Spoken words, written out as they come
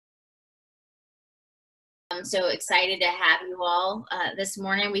I'm so excited to have you all this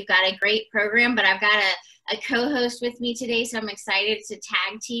morning. We've got a great program, but I've got a co-host with me today, so I'm excited to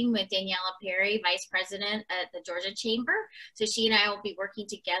tag team with Daniela Perry, Vice President at the Georgia Chamber. So she and I will be working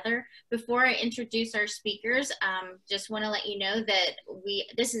together. Before I introduce our speakers, just want to let you know that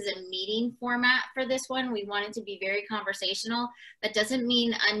this is a meeting format for this one. We want it to be very conversational. That doesn't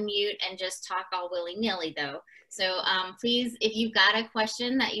mean unmute and just talk all willy-nilly though. So please, if you've got a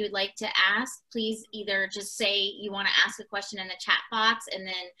question that you would like to ask, please either just say you want to ask a question in the chat box, and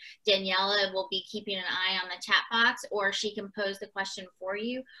then Daniela will be keeping an eye on the chat box, or she can pose the question for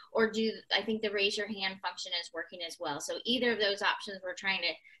you, or I think the raise your hand function is working as well. So either of those options, we're trying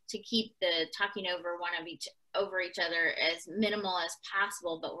to keep the talking over each other as minimal as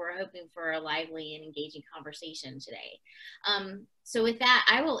possible, but we're hoping for a lively and engaging conversation today. So with that,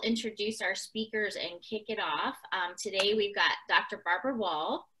 I will introduce our speakers and kick it off. Today we've got Dr. Barbara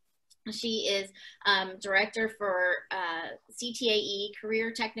Wall. She is Director for CTAE,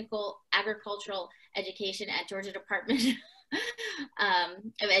 Career Technical Agricultural Education at Georgia Department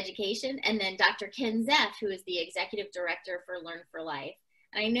of Education, and then Dr. Ken Zeff, who is the Executive Director for Learn4Life.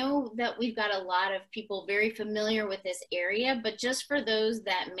 I know that we've got a lot of people very familiar with this area, but just for those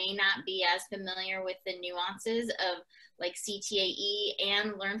that may not be as familiar with the nuances of like CTAE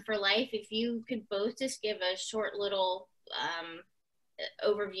and Learn4Life, if you could both just give a short little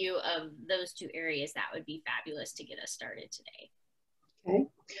overview of those two areas, that would be fabulous to get us started today. Okay.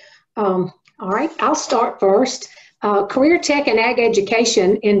 All right, I'll start first. Career Tech and Ag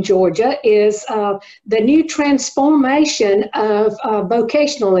Education in Georgia is the new transformation of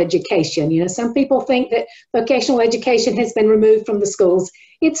vocational education. You know, some people think that vocational education has been removed from the schools.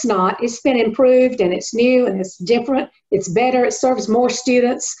 It's not. It's been improved, and it's new, and it's different. It's better. It serves more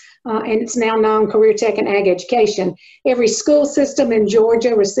students, and it's now known Career Tech and Ag Education. Every school system in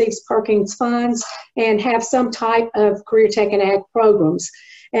Georgia receives Perkins funds and have some type of Career Tech and Ag programs.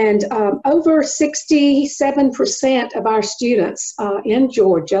 And over 67% of our students in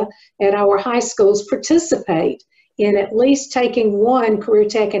Georgia at our high schools participate in at least taking one Career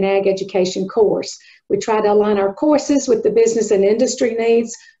Tech and Ag Education course. We try to align our courses with the business and industry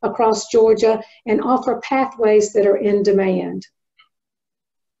needs across Georgia and offer pathways that are in demand.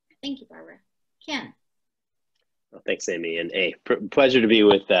 Thank you, Barbara. Ken. Well, thanks, Amy. And hey, pleasure to be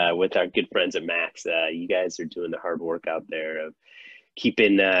with our good friends at Max. You guys are doing the hard work out there of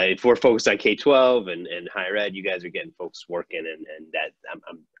keeping, if we're focused on K-12 and higher ed, you guys are getting folks working, and that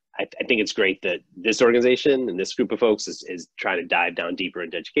I think it's great that this organization and this group of folks is trying to dive down deeper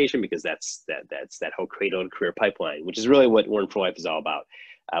into education, because that's that whole cradle to career pipeline, which is really what Learn4Life is all about.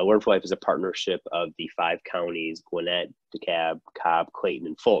 Learn4Life is a partnership of the 5 counties, Gwinnett, DeKalb, Cobb, Clayton,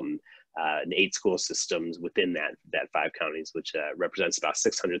 and Fulton, and 8 school systems within that 5 counties, which represents about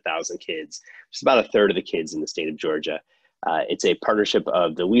 600,000 kids, which is about a third of the kids in the state of Georgia. It's a partnership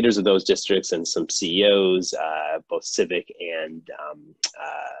of the leaders of those districts and some CEOs, both civic and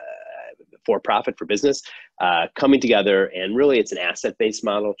for-profit for business, coming together. And really it's an asset-based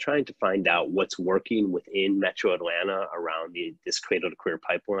model, trying to find out what's working within Metro Atlanta around this cradle to career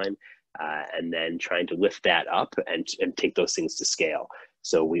pipeline, and then trying to lift that up and take those things to scale.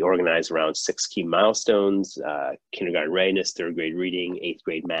 So we organize around 6 key milestones: kindergarten readiness, 3rd grade reading, 8th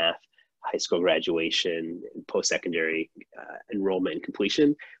grade math, high school graduation, and post-secondary enrollment and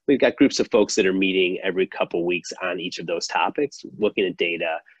completion. We've got groups of folks that are meeting every couple weeks on each of those topics, looking at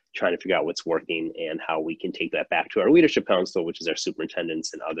data, trying to figure out what's working and how we can take that back to our leadership council, which is our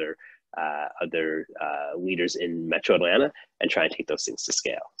superintendents and other leaders in Metro Atlanta, and try and take those things to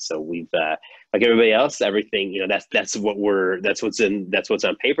scale. So we've, like everybody else, everything, you know, that's what's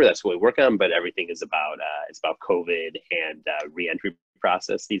on paper, that's what we work on, but everything is about, it's about COVID and reentry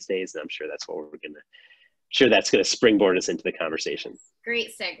process these days, and I'm sure that's what that's gonna springboard us into the conversation.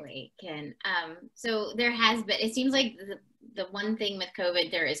 Great segue, Ken. So there has been, it seems like the one thing with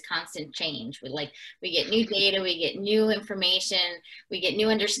COVID, there is constant change. We get new data, we get new information, we get new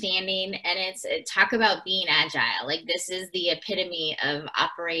understanding, and it's talk about being agile. Like, this is the epitome of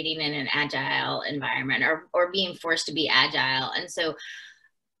operating in an agile environment, or being forced to be agile. And so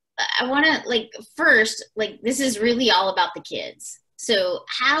I want to, first, this is really all about the kids. So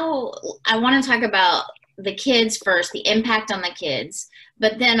I want to talk about the kids first, the impact on the kids,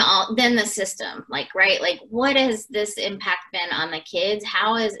 but then the system, what has this impact been on the kids?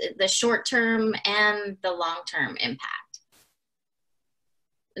 How is the short-term and the long-term impact?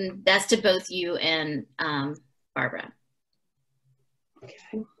 And that's to both you and Barbara.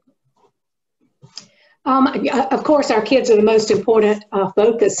 Okay. Of course, our kids are the most important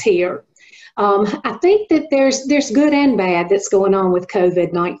focus here. I think that there's good and bad that's going on with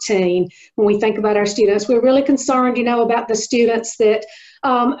COVID-19. When we think about our students, we're really concerned, about the students that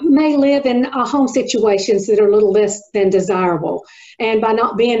may live in home situations that are a little less than desirable. And by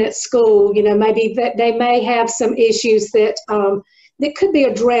not being at school, maybe that they may have some issues that could be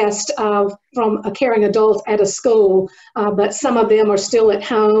addressed from a caring adult at a school, but some of them are still at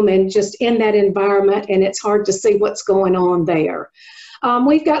home and just in that environment, and it's hard to see what's going on there.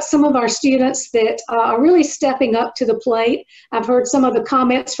 We've got some of our students that are really stepping up to the plate. I've heard some of the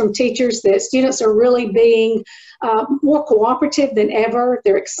comments from teachers that students are really being more cooperative than ever.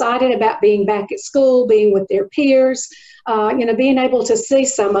 They're excited about being back at school, being with their peers, being able to see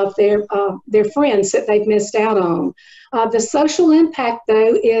some of their friends that they've missed out on. The social impact,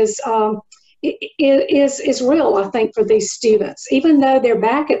 though, is real, I think, for these students. Even though they're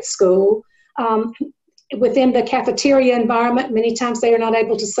back at school, within the cafeteria environment, many times they are not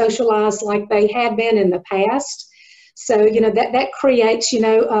able to socialize like they had been in the past. So, that creates,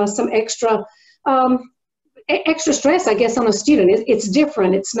 some extra stress, I guess, on a student. It's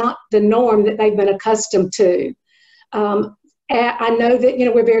different. It's not the norm that they've been accustomed to. I know that,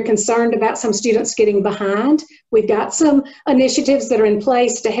 we're very concerned about some students getting behind. We've got some initiatives that are in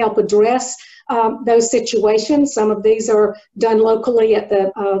place to help address those situations. Some of these are done locally at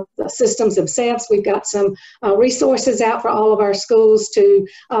the systems themselves. We've got some resources out for all of our schools to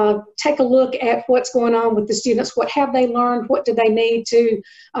take a look at what's going on with the students. What have they learned? What do they need to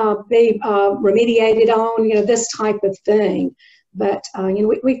be remediated on? This type of thing. But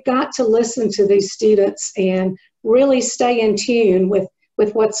we've got to listen to these students and really stay in tune with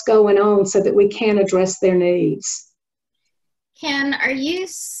what's going on so that we can address their needs. Ken, are you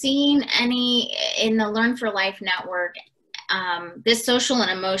seeing any in the Learn4Life network, this social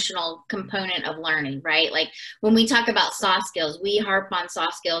and emotional component of learning, right? Like when we talk about soft skills, we harp on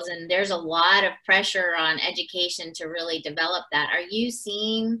soft skills, and there's a lot of pressure on education to really develop that. Are you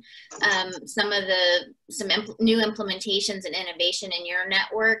seeing some new implementations and innovation in your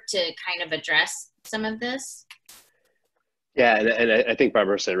network to kind of address some of this? Yeah, and I think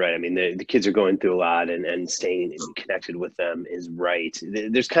Barbara said right. I mean, the kids are going through a lot, and staying connected with them is right.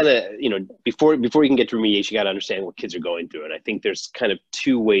 There's kind of, before you can get to remediation, you got to understand what kids are going through. And I think there's kind of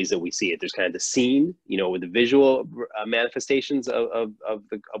two ways that we see it. There's kind of the scene, with the visual manifestations of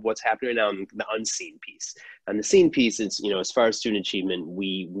what's happening right now, and the unseen piece. And the scene piece is, as far as student achievement,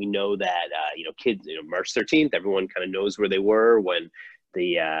 we know that, kids, March 13th, everyone kind of knows where they were when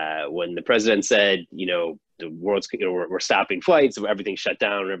the president said, the world's, we're stopping flights, everything's shut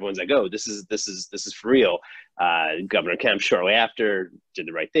down, and everyone's like, oh, this is for real. Governor Kemp shortly after did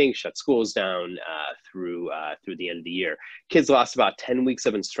the right thing, shut schools down through the end of the year. Kids lost about 10 weeks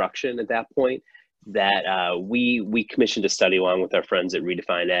of instruction at that point. That we commissioned a study along with our friends at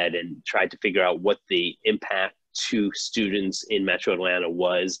Redefine Ed and tried to figure out what the impact to students in Metro Atlanta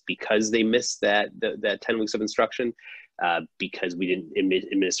was because they missed that 10 weeks of instruction. Because we didn't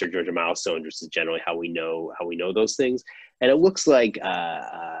administer Georgia milestones, which is generally how we know those things. And it looks like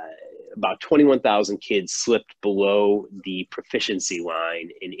about 21,000 kids slipped below the proficiency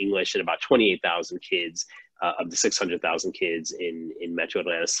line in English, and about 28,000 kids of the 600,000 kids in Metro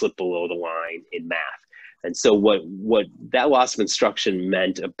Atlanta slipped below the line in math. And so what that loss of instruction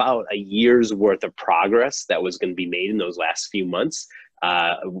meant, about a year's worth of progress that was going to be made in those last few months,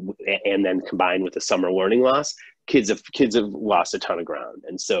 and then combined with the summer learning loss, kids have lost a ton of ground.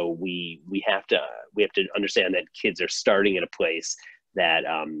 And so we have to understand that kids are starting at a place that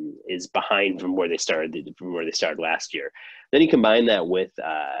is behind from where they started last year. Then you combine that with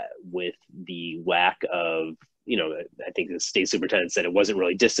the lack of, I think the state superintendent said it wasn't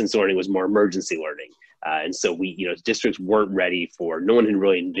really distance learning, it was more emergency learning. And so districts weren't ready no one had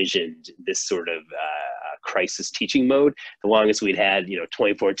really envisioned this sort of crisis teaching mode. The longest we'd had,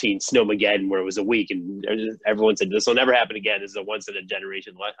 2014 Snowmageddon, where it was a week, and everyone said this will never happen again. This is a once in a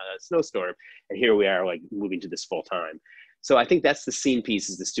generation snowstorm, and here we are, like moving to this full time. So I think that's the scene piece,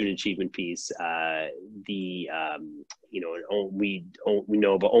 is the student achievement piece. We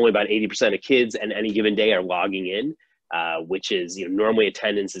know about only about 80% of kids on any given day are logging in. Which is, normally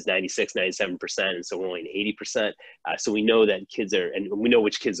attendance is 96, 97%, and so we're only at 80%. So we know that kids and we know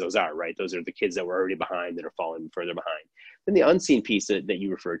which kids those are, right? Those are the kids that were already behind, that are falling further behind. Then the unseen piece that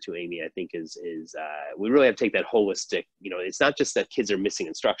you referred to, Amy, I think is we really have to take that holistic, it's not just that kids are missing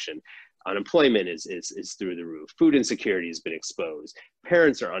instruction. Unemployment is through the roof. Food insecurity has been exposed.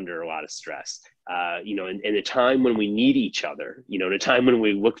 Parents are under a lot of stress. In a time when we need each other, in a time when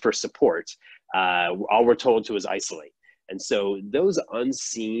we look for support, all we're told to is isolate. And so those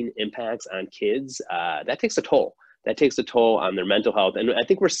unseen impacts on kids, that takes a toll. that takes a toll on their mental health. And I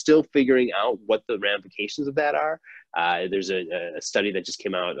think we're still figuring out what the ramifications of that are. There's a study that just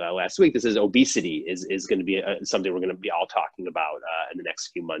came out last week that says obesity is going to be something we're going to be all talking about in the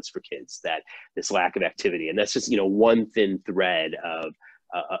next few months for kids, that this lack of activity. And that's just, one thin thread of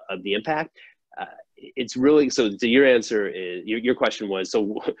the impact. It's really, so your answer is, your question was,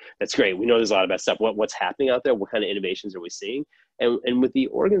 so that's great. We know there's a lot of bad stuff. What's happening out there? What kind of innovations are we seeing? And with the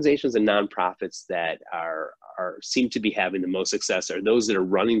organizations and nonprofits that seem to be having the most success are those that are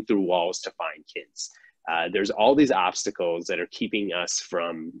running through walls to find kids. There's all these obstacles that are keeping us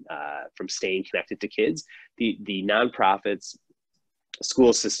from staying connected to kids. The nonprofits,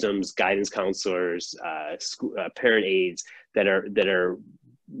 school systems, guidance counselors, parent aides that are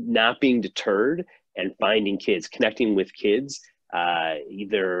not being deterred and finding kids, connecting with kids,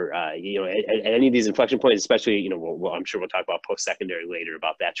 either at any of these inflection points, especially, well, I'm sure we'll talk about post-secondary later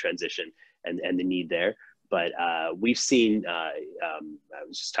about that transition and the need there. But we've seen, I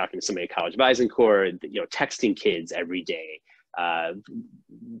was just talking to somebody at College of Eisencore, texting kids every day,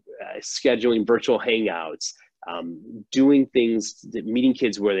 scheduling virtual hangouts, doing things, meeting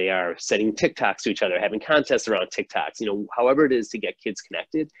kids where they are, sending TikToks to each other, having contests around TikToks, however it is to get kids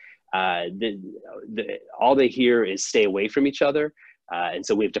connected. All they hear is stay away from each other. And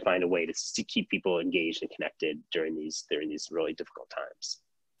so we have to find a way to keep people engaged and connected during these really difficult times.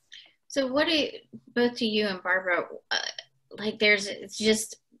 So what do both to you and Barbara, it's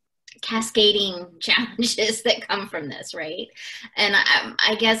just cascading challenges that come from this, right? And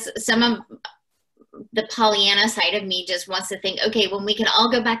I guess some of the Pollyanna side of me just wants to think, okay, when we can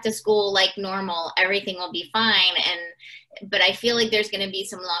all go back to school like normal, everything will be fine. But I feel like there's going to be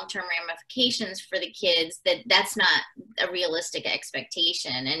some long-term ramifications for the kids that's not a realistic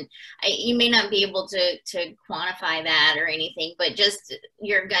expectation. And you may not be able to quantify that or anything, but just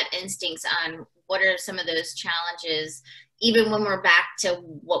your gut instincts on what are some of those challenges, even when we're back to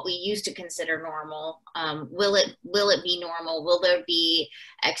what we used to consider normal. Will it be normal? Will there be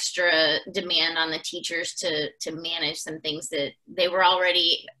extra demand on the teachers to manage some things that they were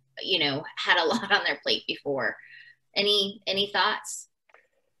already, had a lot on their plate before? Any thoughts?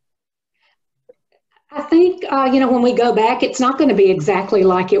 I think, when we go back, it's not going to be exactly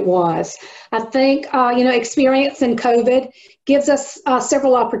like it was. I think, experience in COVID gives us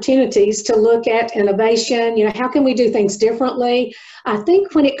several opportunities to look at innovation. How can we do things differently? I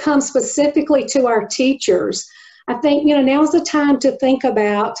think when it comes specifically to our teachers, I think, now's the time to think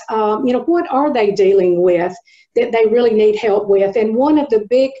about, what are they dealing with that they really need help with? And one of the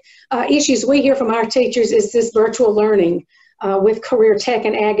big issues we hear from our teachers is this virtual learning with career tech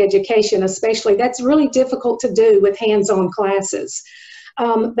and ag education, especially. That's really difficult to do with hands-on classes.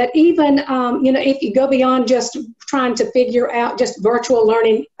 But even, if you go beyond just trying to figure out just virtual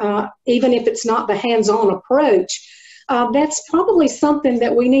learning, even if it's not the hands-on approach, that's probably something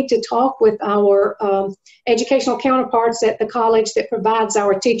that we need to talk with our educational counterparts at the college that provides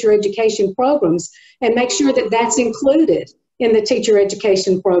our teacher education programs and make sure that that's included in the teacher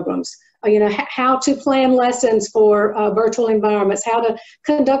education programs. How to plan lessons for virtual environments, how to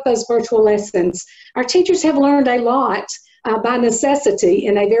conduct those virtual lessons. Our teachers have learned a lot by necessity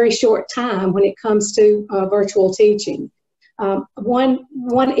in a very short time when it comes to virtual teaching.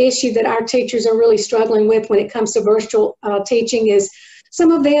 One issue that our teachers are really struggling with when it comes to virtual teaching is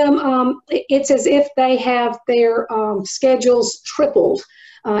some of them, it's as if they have their schedules tripled.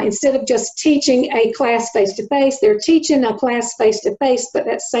 Instead of just teaching a class face-to-face, they're teaching a class face-to-face, but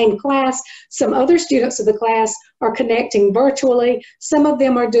that same class, some other students of the class are connecting virtually. Some of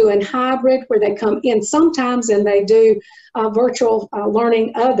them are doing hybrid, where they come in sometimes and they do virtual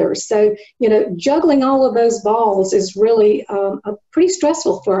learning others. So, juggling all of those balls is really pretty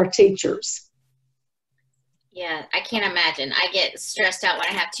stressful for our teachers. Yeah, I can't imagine. I get stressed out when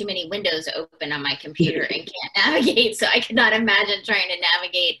I have too many windows open on my computer and can't navigate. So I cannot imagine trying to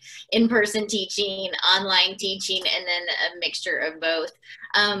navigate in-person teaching, online teaching, and then a mixture of both.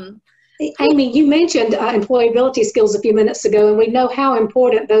 Amy, you mentioned employability skills a few minutes ago, and we know how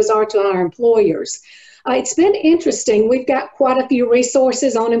important those are to our employers. It's been interesting. We've got quite a few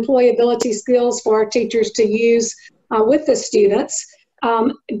resources on employability skills for our teachers to use with the students.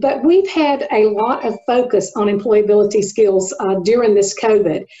 But we've had a lot of focus on employability skills during this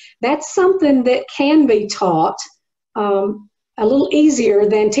COVID. That's something that can be taught a little easier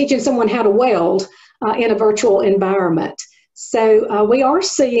than teaching someone how to weld in a virtual environment. So we are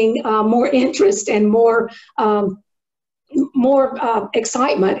seeing more interest and more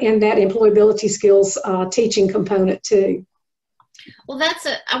excitement in that employability skills teaching component too. Well,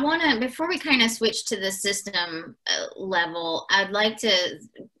 I want to, before we kind of switch to the system level, I'd like to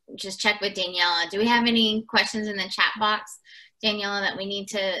just check with Daniela. Do we have any questions in the chat box, Daniela, that we need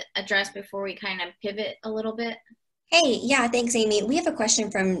to address before we kind of pivot a little bit? Hey, yeah, thanks, Amy. We have a question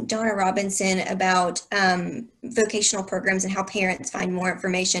from Donna Robinson about vocational programs and how parents find more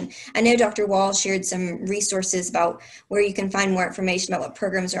information. I know Dr. Wall shared some resources about where you can find more information about what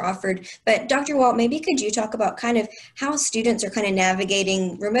programs are offered, but Dr. Wall, maybe could you talk about kind of how students are kind of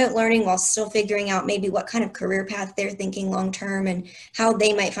navigating remote learning while still figuring out maybe what kind of career path they're thinking long-term and how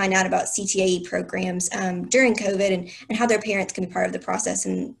they might find out about CTAE programs during COVID and how their parents can be part of the process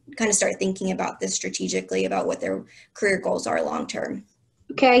and kind of start thinking about this strategically about what their career goals are long term.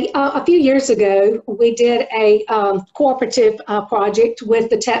 Okay, a few years ago, we did a cooperative project with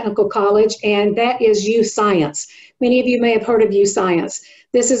the technical college, and that is U Science. Many of you may have heard of U Science.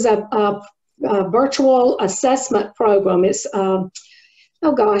 This is a virtual assessment program. It's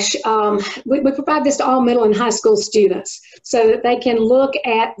we provide this to all middle and high school students so that they can look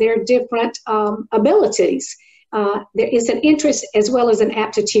at their different abilities. There is an interest as well as an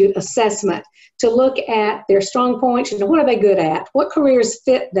aptitude assessment to look at their strong points and what are they good at, what careers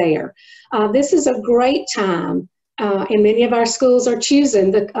fit there. This is a great time, and many of our schools are choosing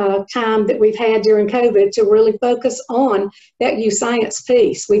the time that we've had during COVID to really focus on that U Science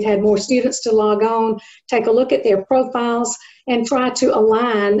piece. We've had more students to log on, take a look at their profiles, and try to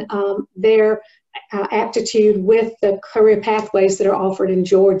align their aptitude with the career pathways that are offered in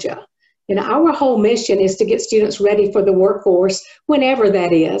Georgia. And our whole mission is to get students ready for the workforce whenever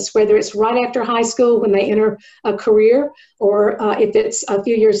that is, whether it's right after high school when they enter a career, or if it's a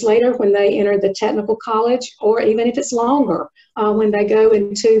few years later when they enter the technical college, or even if it's longer when they go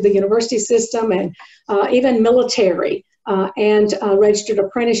into the university system and even military and registered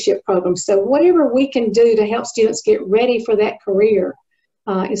apprenticeship programs. So whatever we can do to help students get ready for that career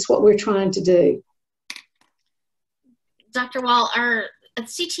is what we're trying to do. Dr. Wall, our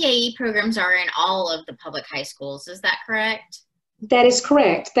CTAE programs are in all of the public high schools. Is that correct? That is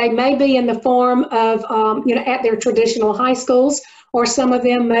correct. They may be in the form of, at their traditional high schools, or some of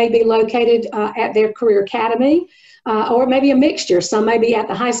them may be located at their career academy, or maybe a mixture. Some may be at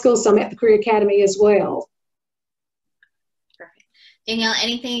the high school, some at the career academy as well. Perfect. Danielle,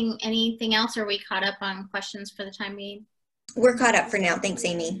 anything else? Or are we caught up on questions for the time being? We're caught up for now. Thanks,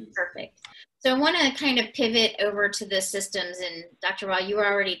 Amy. Perfect. So I want to kind of pivot over to the systems, and Dr. Wall, you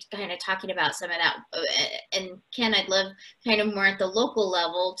were already kind of talking about some of that, and Ken, I'd love kind of more at the local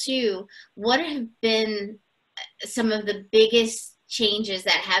level too. What have been some of the biggest changes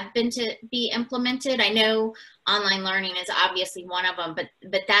that have been to be implemented? I know online learning is obviously one of them,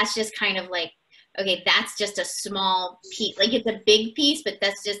 but that's just kind of like, okay, that's just a small piece, like it's a big piece, but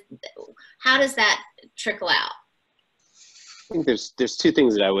that's just, how does that trickle out? I think there's two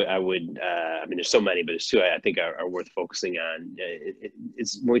things that I mean, there's so many, but there's two I think are worth focusing on.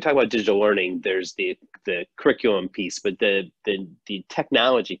 It's when we talk about digital learning, there's the curriculum piece, but the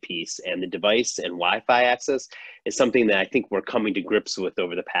technology piece and the device and Wi-Fi access is something that I think we're coming to grips with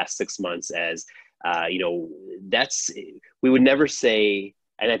over the past 6 months. As we would never say.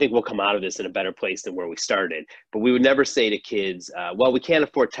 And I think we'll come out of this in a better place than where we started. But we would never say to kids, well, we can't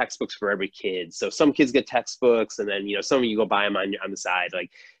afford textbooks for every kid. So some kids get textbooks, and then some of you go buy them on the side.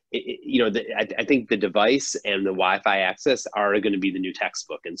 Like, I think the device and the Wi-Fi access are going to be the new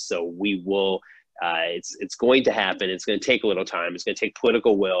textbook. And so we will. It's going to happen. It's going to take a little time. It's going to take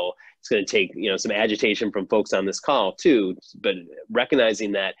political will. It's going to take some agitation from folks on this call too. But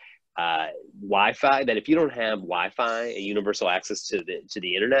recognizing that. Wi-Fi, that if you don't have Wi-Fi and universal access to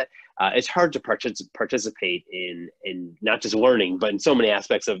the internet, it's hard to participate in not just learning, but in so many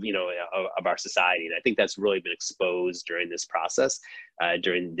aspects of of our society. And I think that's really been exposed during this process,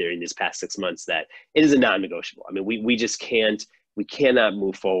 during these past 6 months, that it is a non-negotiable. I mean, we cannot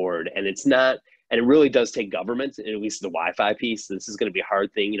move forward, and it's not. And it really does take government, at least the Wi-Fi piece. This is going to be a hard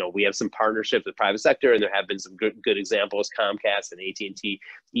thing. We have some partnerships with private sector, and there have been some good examples, Comcast and AT&T,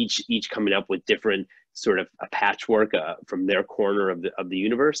 each coming up with different sort of a patchwork from their corner of the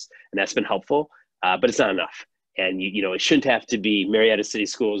universe, and that's been helpful. But it's not enough. And it shouldn't have to be Marietta City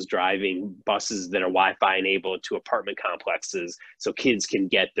Schools driving buses that are Wi-Fi enabled to apartment complexes, so kids can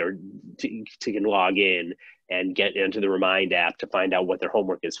get can log in and get into the Remind app to find out what their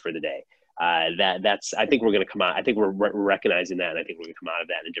homework is for the day. I think we're going to come out. I think we're recognizing that, and I think we're going to come out of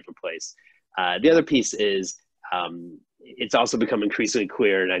that in a different place. The other piece is it's also become increasingly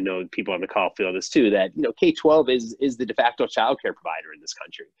clear, and I know people on the call feel this too, that K-12 is the de facto childcare provider in this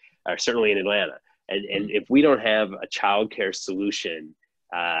country, or certainly in Atlanta. And if we don't have a childcare solution,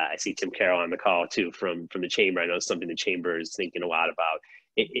 I see Tim Carroll on the call too from the chamber. I know it's something the chamber is thinking a lot about.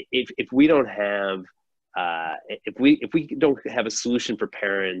 If we don't have if we don't have a solution for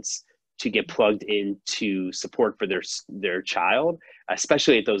parents to get plugged into support for their child,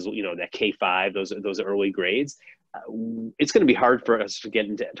 especially at those, that K-5, those early grades, it's going to be hard for us to get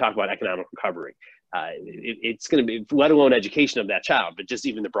into talk about economic recovery. It's going to be, let alone education of that child, but just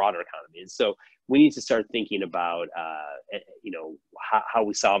even the broader economy. And so we need to start thinking about, how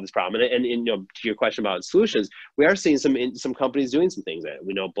we solve this problem. And to your question about solutions, we are seeing some companies doing some things.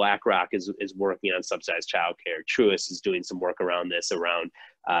 We know BlackRock is working on subsidized childcare. Truist is doing some work around this, around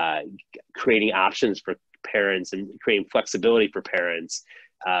creating options for parents and creating flexibility for parents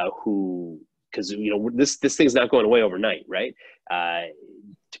because this thing's not going away overnight, right?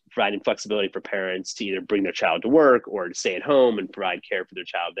 Providing flexibility for parents to either bring their child to work or to stay at home and provide care for their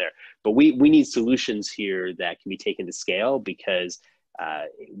child there. But we need solutions here that can be taken to scale, because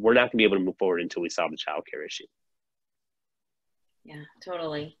we're not going to be able to move forward until we solve the child care issue. Yeah,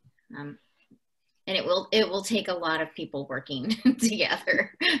 totally. And it will take a lot of people working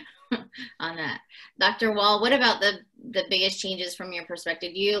together on that. Dr. Wall, what about the biggest changes from your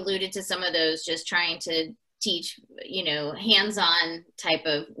perspective? You alluded to some of those, just trying to teach, hands-on type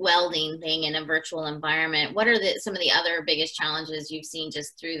of welding thing in a virtual environment. What are some of the other biggest challenges you've seen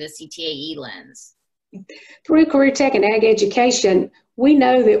just through the CTAE lens? Through career tech and ag education, we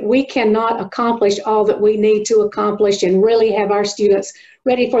know that we cannot accomplish all that we need to accomplish and really have our students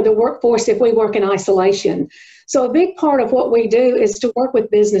ready for the workforce if we work in isolation. So a big part of what we do is to work with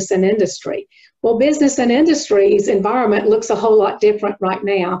business and industry. Well, business and industry's environment looks a whole lot different right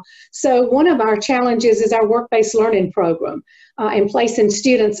now. So one of our challenges is our work-based learning program and placing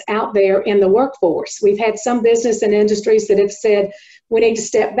students out there in the workforce. We've had some business and industries that have said, we need to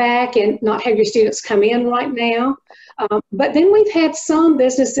step back and not have your students come in right now. But then we've had some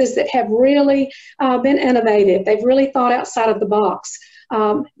businesses that have really been innovative. They've really thought outside of the box.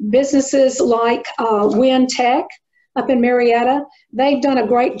 Businesses like Win Tech up in Marietta, they've done a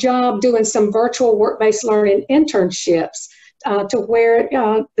great job doing some virtual work-based learning internships to where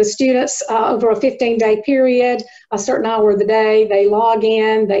the students over a 15-day period, a certain hour of the day, they log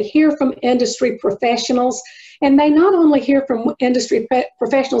in, they hear from industry professionals, and they not only hear from industry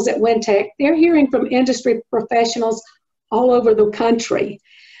professionals at WinTech, they're hearing from industry professionals all over the country.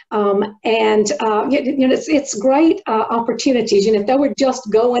 It's great opportunities. If they were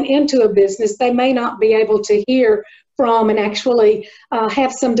just going into a business, they may not be able to hear from and actually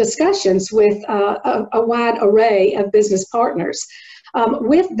have some discussions with a wide array of business partners.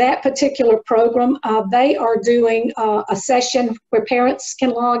 With that particular program, they are doing a session where parents can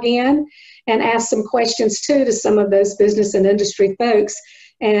log in and ask some questions too to some of those business and industry folks.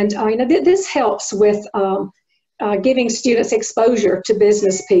 And this helps with giving students exposure to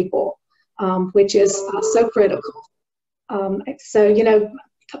business people, which is so critical.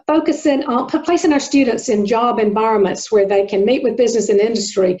 Focusing on placing our students in job environments where they can meet with business and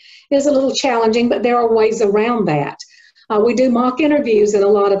industry is a little challenging, but there are ways around that. We do mock interviews in a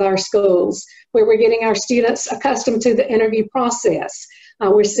lot of our schools where we're getting our students accustomed to the interview process.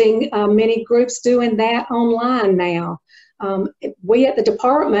 We're seeing many groups doing that online now. We at the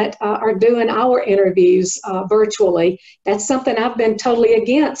department are doing our interviews virtually. That's something I've been totally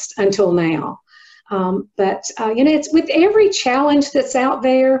against until now. It's with every challenge that's out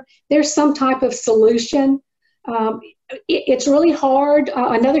there, there's some type of solution. It's really hard.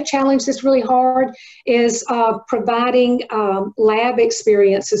 Another challenge that's really hard is providing lab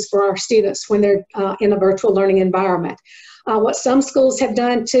experiences for our students when they're in a virtual learning environment. What some schools have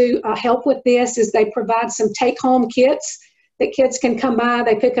done to help with this is they provide some take-home kits that kids can come by.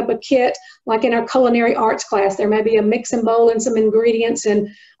 They pick up a kit, like in our culinary arts class. There may be a mix and bowl and some ingredients and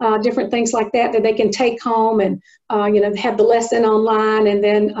different things like that that they can take home and have the lesson online and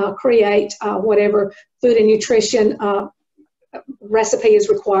then create whatever food and nutrition recipe is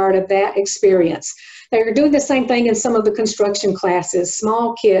required of that experience. They're doing the same thing in some of the construction classes,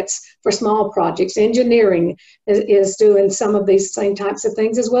 small kits for small projects. Engineering is doing some of these same types of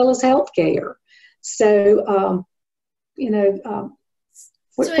things, as well as healthcare. So,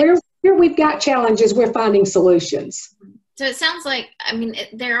 where we've got challenges, we're finding solutions. So it sounds like,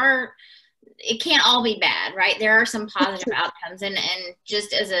 it can't all be bad, right? There are some positive outcomes. And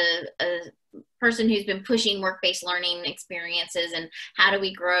just as a person who's been pushing work-based learning experiences and how do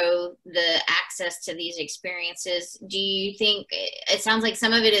we grow the access to these experiences, do you think, it sounds like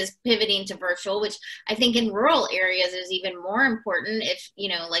some of it is pivoting to virtual, which I think in rural areas is even more important. If,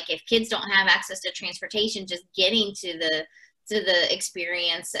 if kids don't have access to transportation, just getting to the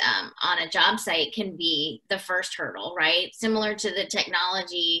experience on a job site can be the first hurdle, right? Similar to the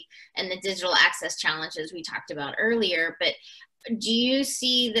technology and the digital access challenges we talked about earlier. But do you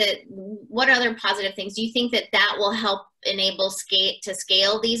see that, what other positive things do you think that will help enable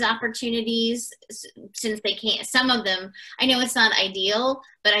scale these opportunities, since they can't, some of them, I know it's not ideal,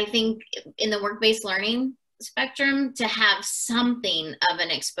 but I think in the work-based learning spectrum, to have something of an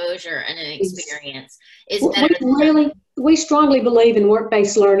exposure and an experience is better. We strongly believe in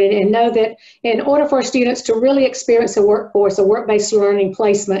work-based learning and know that in order for students to really experience a workforce, a work-based learning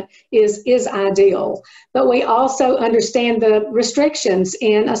placement is ideal. But we also understand the restrictions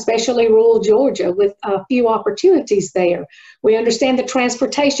in especially rural Georgia with a few opportunities there. We understand the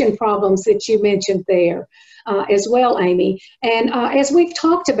transportation problems that you mentioned there. As well, Amy. And as we've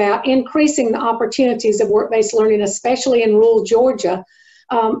talked about, increasing the opportunities of work-based learning, especially in rural Georgia,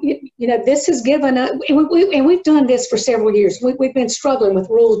 this has given us, and we've done this for several years. We've been struggling with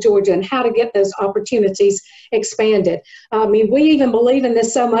rural Georgia and how to get those opportunities expanded. I mean, we even believe in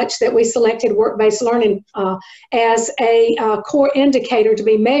this so much that we selected work-based learning as a core indicator to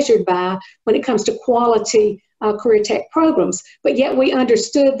be measured by when it comes to quality career tech programs, but yet we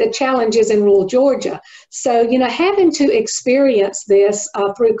understood the challenges in rural Georgia. So, having to experience this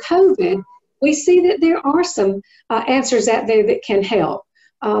through COVID, we see that there are some answers out there that can help.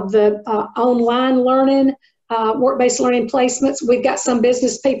 The online learning, work-based learning placements, we've got some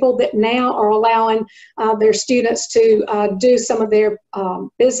business people that now are allowing their students to do some of their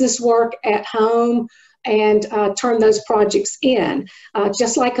business work at home and turn those projects in.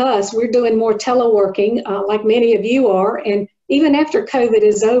 Just like us, we're doing more teleworking, like many of you are, and even after COVID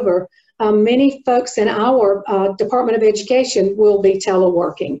is over, many folks in our Department of Education will be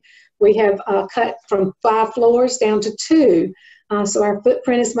teleworking. We have cut from 5 floors down to 2, so our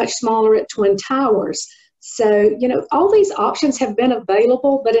footprint is much smaller at Twin Towers. So, all these options have been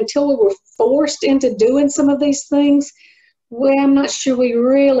available, but until we were forced into doing some of these things, well, I'm not sure we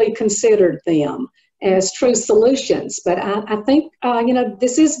really considered them as true solutions. But I think,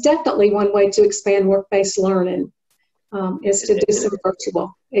 this is definitely one way to expand work-based learning, is to do some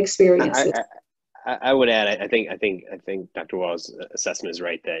virtual experiences. I would add, I think Dr. Wall's assessment is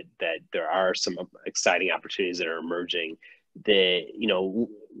right, that there are some exciting opportunities that are emerging. That,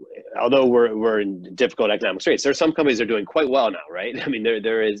 although we're in difficult economic straits, there are some companies that are doing quite well now, right? I mean,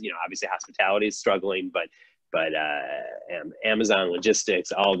 there is, obviously hospitality is struggling, but Amazon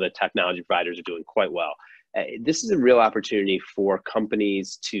Logistics, all the technology providers are doing quite well. This is a real opportunity for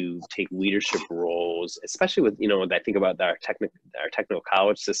companies to take leadership roles, especially with, when I think about our technical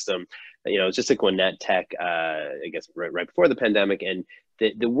college system, it's just like Gwinnett Tech, I guess right before the pandemic, and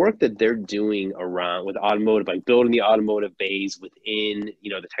the work that they're doing around with automotive, like building the automotive bays within,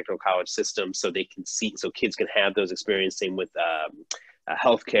 the technical college system, so they can see, so kids can have those experiences. Same with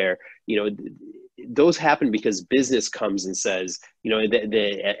healthcare, those happen because business comes and says, I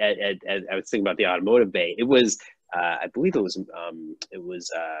was thinking about the automotive bay. It was, I believe it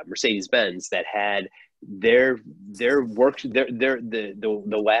was Mercedes-Benz that had the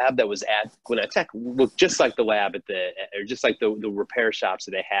lab that was at Gwinnett Tech looked just like the lab or just like the repair shops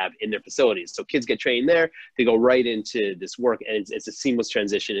that they have in their facilities. So kids get trained there, they go right into this work, and it's a seamless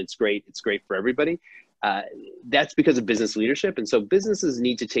transition. It's great for everybody. That's because of business leadership. And so businesses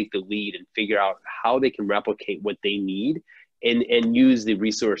need to take the lead and figure out how they can replicate what they need and use the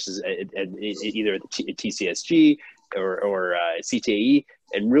resources at either at TCSG or CTAE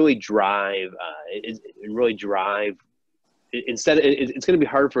and really drive, instead it's going to be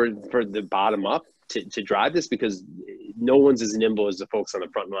hard for the bottom up to drive this, because no one's as nimble as the folks on the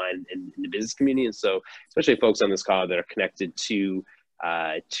front line in the business community. And so especially folks on this call that are connected to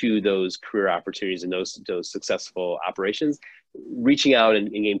those career opportunities and those successful operations, reaching out and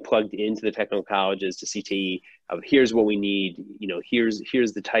getting plugged into the technical colleges, to CTE, here's what we need, here's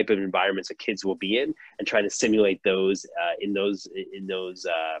the type of environments that kids will be in, and trying to simulate those in those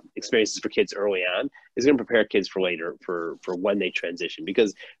experiences for kids early on is going to prepare kids for later, for when they transition.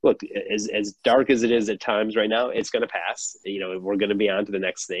 Because look, as dark as it is at times right now, it's going to pass. We're going to be on to the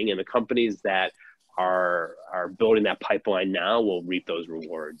next thing, and the companies that are building that pipeline now will reap those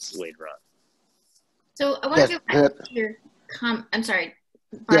rewards later on. So I want to go back to your I'm sorry,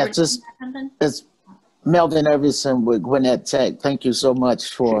 Barbara, it's Melvin Everson with Gwinnett Tech. Thank you so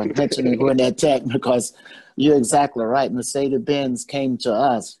much for mentioning Gwinnett Tech, because you're exactly right. Mercedes-Benz came to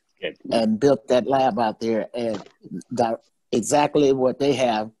us and built that lab out there, and exactly what they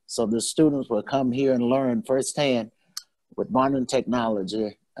have. So the students will come here and learn firsthand with modern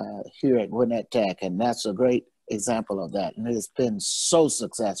technology here at Gwinnett Tech, and that's a great example of that. And it's been so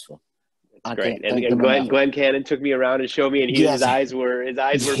successful. That's great. And Glenn Cannon took me around and showed me, and his eyes were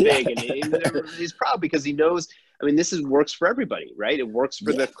big, and he's proud because he knows. I mean, this works for everybody, right? It works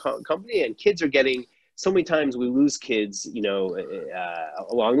for the company, and kids are getting so many times we lose kids, you know,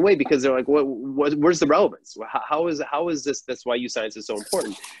 along the way, because they're like, where's the relevance? How is this? That's why youth science is so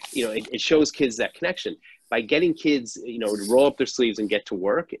important. You know, it shows kids that connection by getting kids, you know, to roll up their sleeves and get to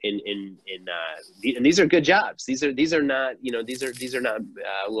work. And these are good jobs. These are not, you know, these are not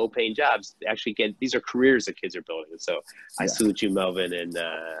low paying jobs. Actually, these are careers that kids are building. So I salute you, Melvin, and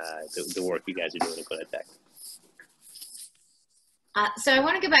the work you guys are doing at Gwinnett Tech. So I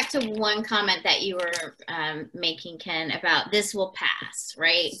want to go back to one comment that you were making, Ken, about this will pass,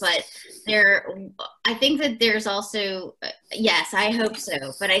 right? But I think that there's also, yes, I hope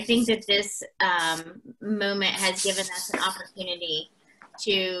so, but I think that this moment has given us an opportunity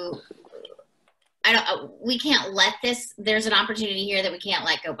to, we can't let this, there's an opportunity here that we can't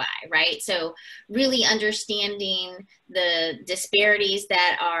let go by, right? So really understanding the disparities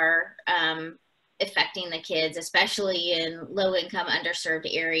that are affecting the kids, especially in low-income, underserved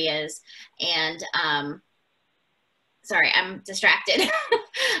areas. And sorry, I'm distracted.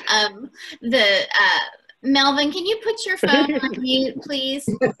 Melvin, can you put your phone on mute, please?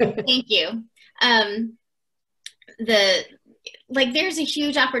 Thank you. There's a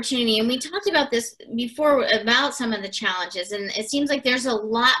huge opportunity, and we talked about this before about some of the challenges, and it seems like there's a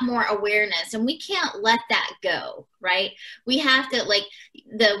lot more awareness, and we can't let that go, right? We have to, like,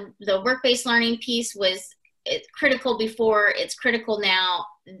 the work-based learning piece it's critical before, it's critical now,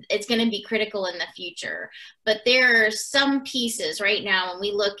 it's going to be critical in the future. But there are some pieces right now when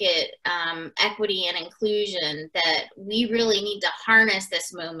we look at equity and inclusion that we really need to harness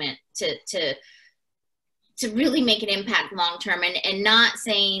this moment to really make an impact long term, and not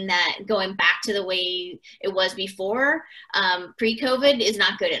saying that going back to the way it was before pre-COVID is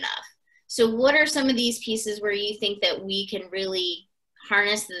not good enough. So what are some of these pieces where you think that we can really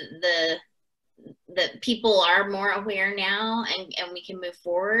harness that people are more aware now and we can move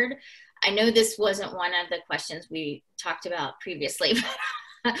forward? I know this wasn't one of the questions we talked about previously,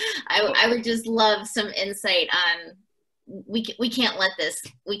 but I would just love some insight on, we can't let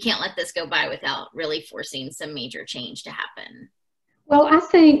this go by without really forcing some major change to happen. Well, I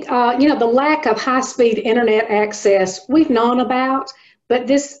think, the lack of high-speed internet access we've known about, but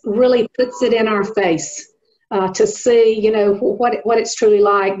this really puts it in our face to see, what it's truly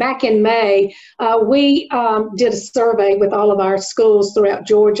like. Back in May, we did a survey with all of our schools throughout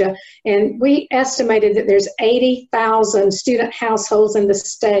Georgia, and we estimated that there's 80,000 student households in the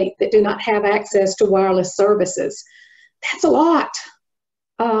state that do not have access to wireless services. That's a lot,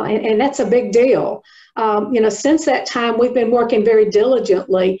 and that's a big deal. Since that time, we've been working very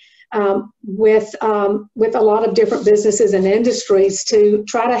diligently with a lot of different businesses and industries to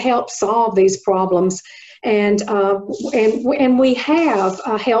try to help solve these problems. And we have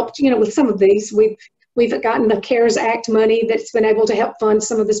helped, with some of these. We've gotten the CARES Act money that's been able to help fund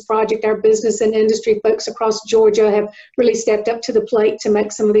some of this project. Our business and industry folks across Georgia have really stepped up to the plate to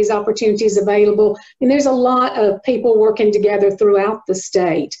make some of these opportunities available. And there's a lot of people working together throughout the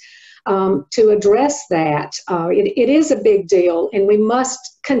state to address that. It is a big deal, and we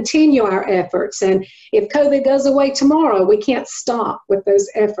must continue our efforts. And if COVID goes away tomorrow, we can't stop with those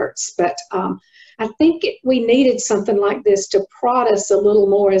efforts. But I think we needed something like this to prod us a little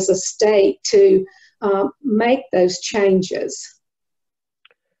more as a state to make those changes.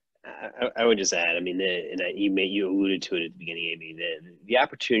 I would just add, you alluded to it at the beginning, Amy, the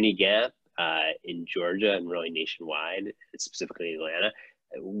opportunity gap in Georgia and really nationwide, specifically in Atlanta,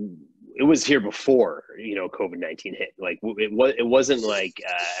 it was here before, COVID-19 hit. Like, it wasn't like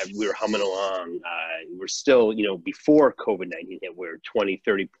we were humming along. We're still, before COVID-19 hit, we're 20,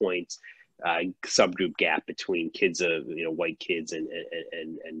 30 points subgroup gap between kids of white kids and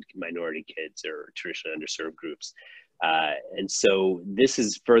minority kids or traditionally underserved groups, and so this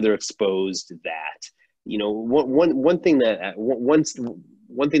has further exposed that.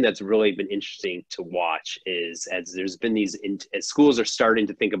 One thing that's really been interesting to watch is, as there's been as schools are starting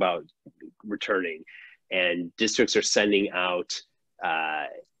to think about returning, and districts are sending out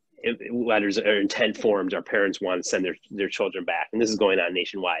letters or intent forms, our parents want to send their children back, and this is going on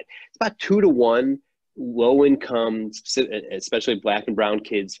nationwide. It's about 2 to 1 low income, especially Black and brown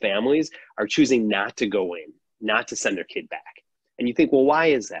kids, families are choosing not to go in, not to send their kid back. And you think, well, why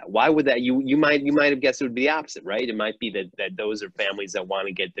is that? Why would that? You might have guessed it would be the opposite, right? It might be that those are families that want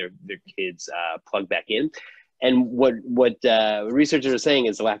to get their kids plugged back in. And what researchers are saying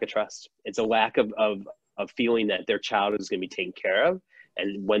is a lack of trust. It's a lack of feeling that their child is going to be taken care of.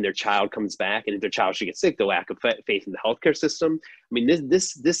 And when their child comes back, and if their child should get sick, the lack of faith in the healthcare system.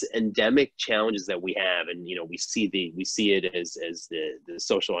 This endemic challenges that we have, and we see it as the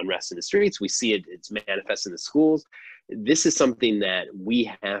social unrest in the streets. We see it's manifest in the schools. this is something that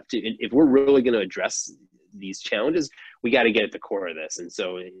we have to, if we're really going to address these challenges, we got to get at the core of this. And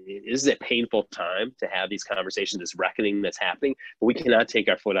so it is a painful time to have these conversations, this reckoning that's happening, but we cannot take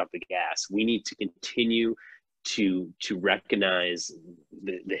our foot off the gas. We need to continue to recognize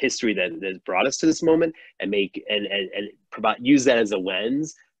the history that brought us to this moment, and make and provide, use that as a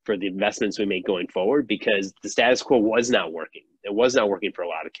lens for the investments we make going forward, because the status quo was not working. It was not working for a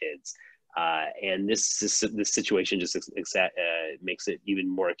lot of kids. And this situation just makes it even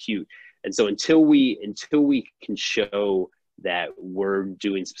more acute. And so until we can show that we're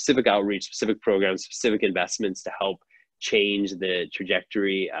doing specific outreach, specific programs, specific investments to help change the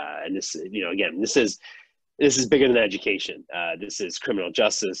trajectory, and this, again, this is bigger than education. This is criminal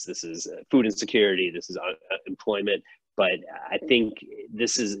justice. This is food insecurity. This is employment. But I think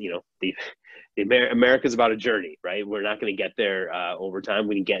this is, America's about a journey, right? We're not going to get there over time.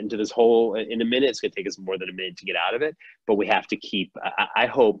 We can get into this hole in a minute. It's going to take us more than a minute to get out of it. But we have to keep, I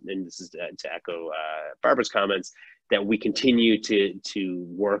hope, and this is to echo Barbara's comments, that we continue to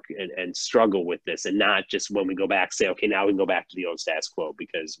work and struggle with this, and not just when we go back, say, okay, now we can go back to the old status quo,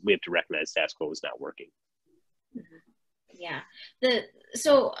 because we have to recognize status quo is not working. Yeah.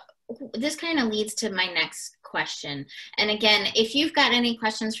 So this kind of leads to my next question. And again, if you've got any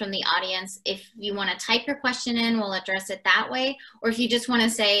questions from the audience, if you want to type your question in, we'll address it that way. Or if you just want to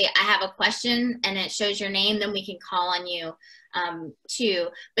say, I have a question, and it shows your name, then we can call on you too.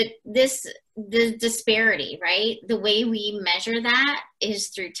 But the disparity, right? The way we measure that is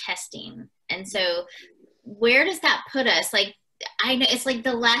through testing. And so where does that put us? Like, I know it's like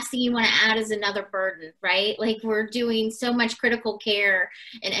the last thing you want to add is another burden, right? Like, we're doing so much critical care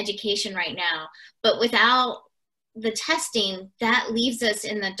and education right now, but without the testing, that leaves us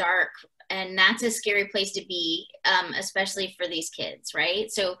in the dark, and that's a scary place to be, especially for these kids,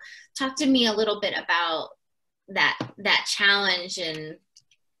 right? So talk to me a little bit about that challenge and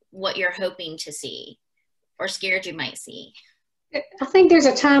what you're hoping to see or scared you might see. I think there's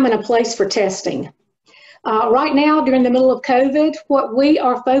a time and a place for testing. Right now, during the middle of COVID, what we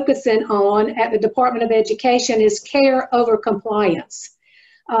are focusing on at the Department of Education is care over compliance.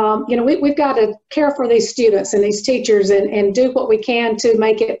 We've got to care for these students and these teachers and do what we can to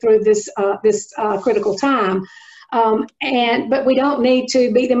make it through this critical time. But we don't need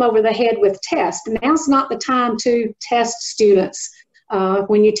to beat them over the head with tests. Now's not the time to test students.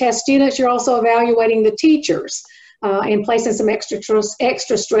 When you test students, you're also evaluating the teachers. And placing some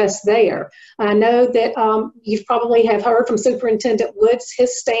extra stress there. I know that you probably have heard from Superintendent Woods,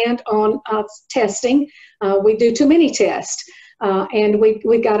 his stand on testing. We do too many tests, and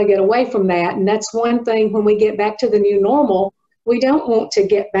we've got to get away from that. And that's one thing when we get back to the new normal, we don't want to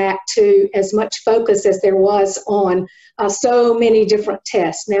get back to as much focus as there was on so many different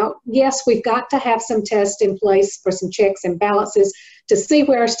tests. Now, yes, we've got to have some tests in place for some checks and balances to see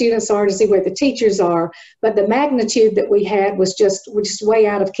where our students are, to see where the teachers are, but the magnitude that we had was just way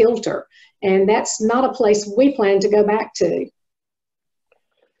out of kilter, and that's not a place we plan to go back to.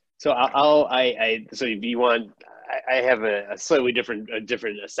 So so if you want, I have a slightly different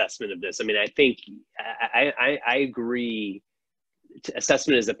assessment of this. I mean, I think I agree.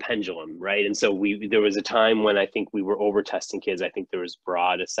 Assessment is a pendulum, right? And so there was a time when I think we were over testing kids. I think there was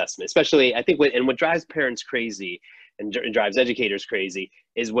broad assessment, especially I think what drives parents crazy and drives educators crazy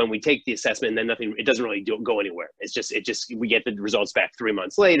is when we take the assessment and then it doesn't really go anywhere. It's just we get the results back 3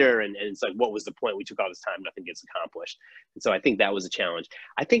 months later, and it's like, what was the point? We took all this time, nothing gets accomplished. And so I think that was a challenge.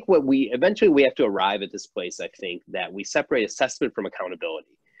 I think eventually we have to arrive at this place, I think, that we separate assessment from accountability.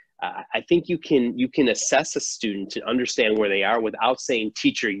 I think you can assess a student to understand where they are without saying,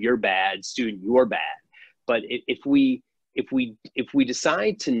 teacher, you're bad, student, you're bad. But if we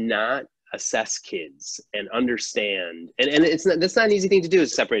decide to not assess kids and understand, and that's not an easy thing to do,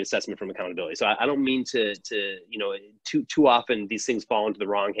 is separate assessment from accountability. So I don't mean to too often these things fall into the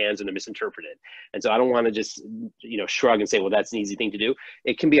wrong hands and they're misinterpreted. And so I don't want to just shrug and say, well, that's an easy thing to do.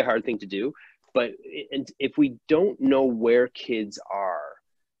 It can be a hard thing to do, but if we don't know where kids are,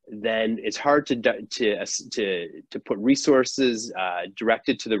 then it's hard to put resources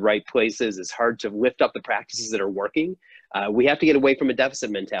directed to the right places. It's hard to lift up the practices that are working. We have to get away from a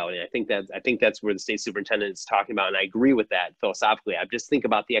deficit mentality. I think that's where the state superintendent is talking about, and I agree with that philosophically. I just think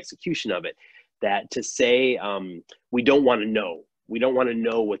about the execution of it. That to say we don't want to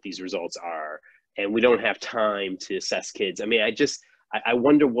know what these results are, and we don't have time to assess kids. I mean, I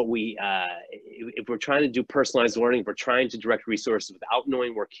wonder what if we're trying to do personalized learning, if we're trying to direct resources without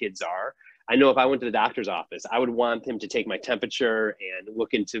knowing where kids are. I know if I went to the doctor's office, I would want him to take my temperature and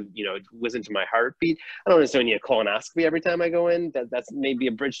listen to my heartbeat. I don't necessarily need a colonoscopy every time I go in. That's maybe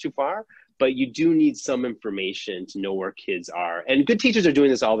a bridge too far. but you do need some information to know where kids are. And good teachers are doing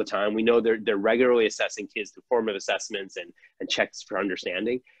this all the time. We know they're regularly assessing kids through formative assessments and checks for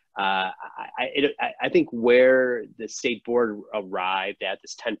understanding. I think where the state board arrived at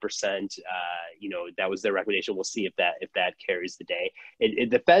this 10%, that was their recommendation. We'll see if that carries the day.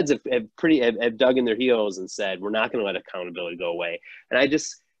 The feds have dug in their heels and said, we're not going to let accountability go away. And I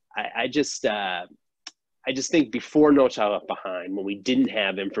just think before No Child Left Behind, when we didn't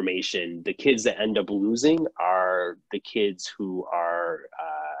have information, the kids that end up losing are the kids who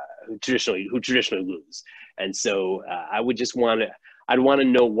traditionally lose. And so I'd want to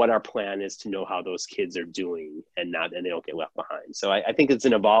know what our plan is to know how those kids are doing and they don't get left behind. So I think it's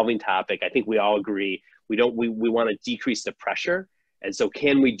an evolving topic. I think we all agree we want to decrease the pressure. And so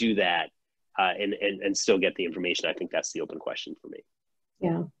can we do that and still get the information? I think that's the open question for me.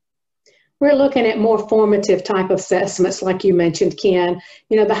 Yeah. We're looking at more formative type assessments, like you mentioned, Ken.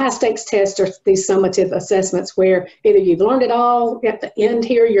 The high stakes tests are these summative assessments where either you've learned it all, at the end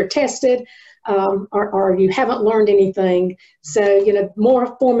here you're tested, or you haven't learned anything. So,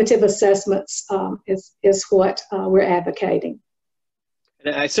 more formative assessments is what we're advocating.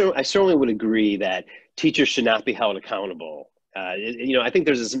 And I certainly would agree that teachers should not be held accountable. I think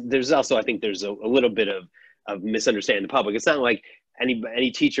there's also a little bit of misunderstanding the public. It's not like any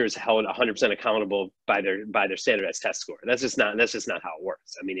teacher is held 100% accountable by their standardized test score. That's just not how it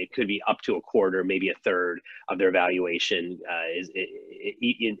works. I mean, it could be up to a quarter, maybe a third of their evaluation is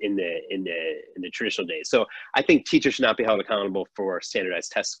in the traditional days. So I think teachers should not be held accountable for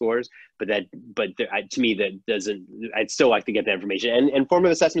standardized test scores. To me, that doesn't. I'd still like to get that information. And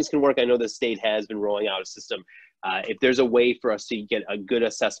formative assessments can work. I know the state has been rolling out a system. If there's a way for us to get a good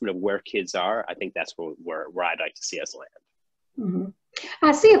assessment of where kids are, I think that's where I'd like to see us land. Mm-hmm.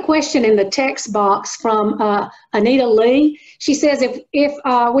 I see a question in the text box from Anita Lee. She says,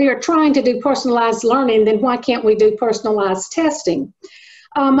 if we are trying to do personalized learning, then why can't we do personalized testing?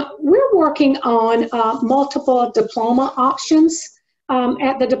 We're working on multiple diploma options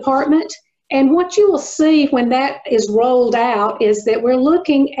at the department. And what you will see when that is rolled out is that we're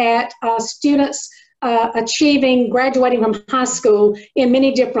looking at students graduating from high school in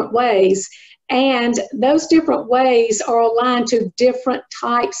many different ways. And those different ways are aligned to different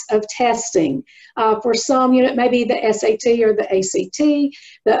types of testing. For some, it may be the SAT or the ACT.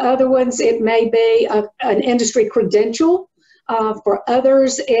 The other ones, it may be an industry credential. For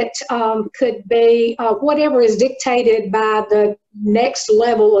others, it could be whatever is dictated by the next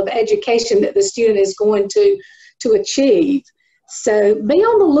level of education that the student is going to achieve. So be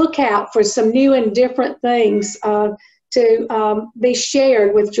on the lookout for some new and different things to be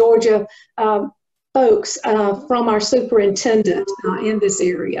shared with Georgia folks from our superintendent in this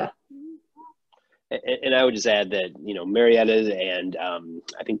area. And I would just add that, Marietta and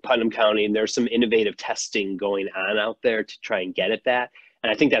I think Putnam County, and there's some innovative testing going on out there to try and get at that.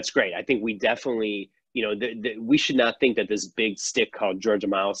 And I think that's great. I think we definitely, we should not think that this big stick called Georgia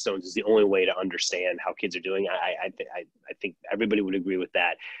Milestones is the only way to understand how kids are doing. I think everybody would agree with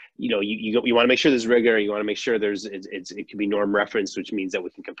that. You want to make sure there's rigor. You want to make sure it can be norm referenced, which means that we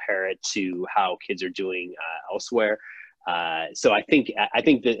can compare it to how kids are doing elsewhere. So I think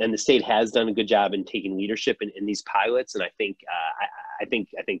that, and the state has done a good job in taking leadership in these pilots. And I think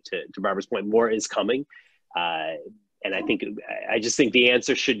to Barbara's point, more is coming. And I just think the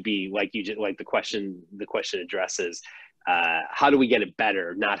answer should be like the question addresses, how do we get it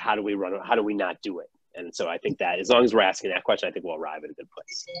better? Not how do we not do it? And so I think that as long as we're asking that question, I think we'll arrive at a good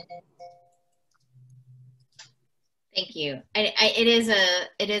place. Thank you.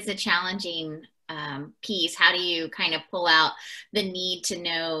 It is a challenging piece. How do you kind of pull out the need to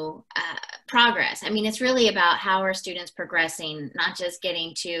know progress? I mean, it's really about how are students progressing, not just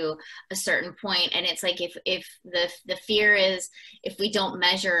getting to a certain point. And it's like if the fear is, if we don't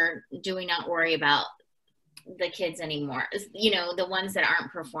measure, do we not worry about the kids anymore? The ones that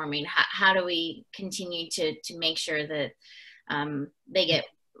aren't performing. How do we continue to make sure that they get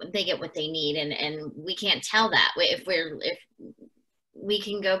what they need? And we can't tell that if we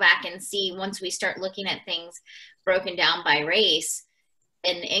can go back and see, once we start looking at things broken down by race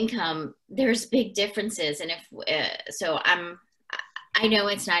and income, there's big differences. And I know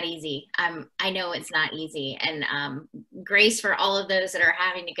it's not easy. I know it's not easy. And grace for all of those that are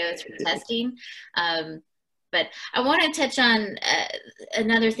having to go through testing. But I want to touch on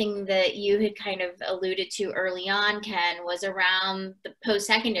another thing that you had kind of alluded to early on, Ken, was around the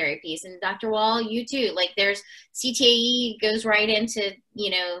post-secondary piece. And Dr. Wall, you too, like there's CTAE goes right into,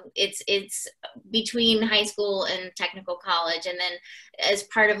 you know, it's between high school and technical college. And then as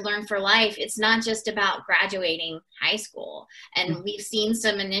part of Learn4Life, it's not just about graduating high school. And we've seen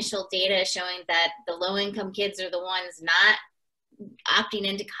some initial data showing that the low-income kids are the ones not opting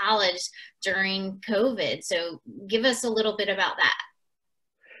into college during COVID. So give us a little bit about that.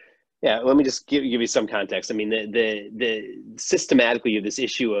 Yeah, let me just give you some context. I mean, the systematically this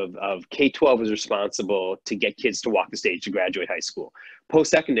issue of K-12 is responsible to get kids to walk the stage to graduate high school.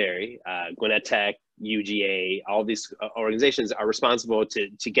 Post-secondary, Gwinnett Tech, UGA, all these organizations are responsible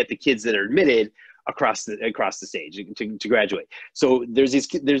to get the kids that are admitted across the stage to graduate. So there's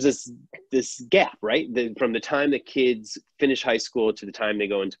this gap, right? From the time that kids finish high school to the time they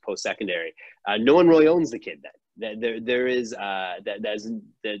go into post-secondary, no one really owns the kid then. There's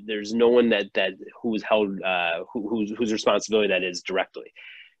no one who's held whose responsibility that is directly.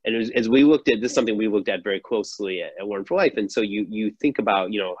 And as we looked at this, is something we looked at very closely at Learn4Life. And so you think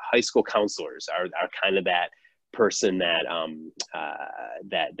about, you know, high school counselors are kind of that person that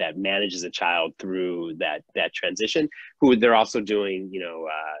that manages a child through that transition, who they're also doing, you know,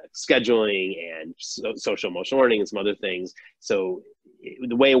 scheduling and social emotional learning and some other things. So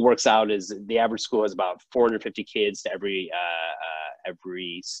the way it works out is the average school has about 450 kids to every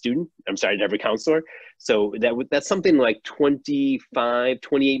student. I'm sorry, to every counselor. So that's something like 28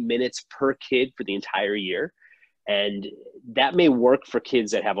 minutes per kid for the entire year. And that may work for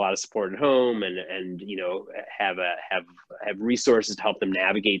kids that have a lot of support at home and you know have resources to help them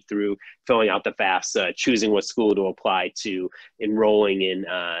navigate through filling out the FAFSA, choosing what school to apply to, enrolling in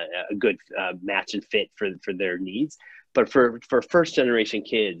a good match and fit for their needs. But for first generation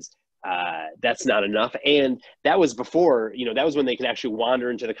kids, that's not enough. And that was before, you know, that was when they could actually wander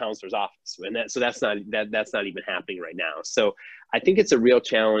into the counselor's office. And that's not even happening right now. So I think it's a real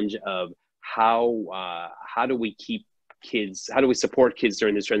challenge of how do we keep kids, how do we support kids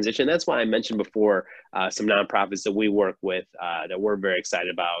during this transition? That's why I mentioned before some nonprofits that we work with that we're very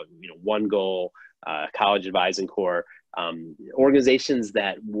excited about, you know, One Goal, College Advising Corps, organizations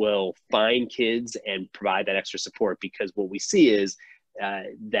that will find kids and provide that extra support, because what we see is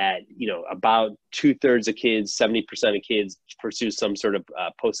that, you know, about 2/3 of kids, 70% of kids pursue some sort of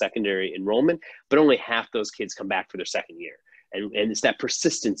post-secondary enrollment, but only half those kids come back for their second year. And it's that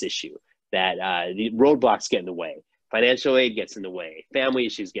persistence issue that the roadblocks get in the way. Financial aid gets in the way. Family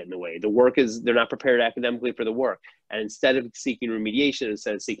issues get in the way. The work is, they're not prepared academically for the work. And instead of seeking remediation,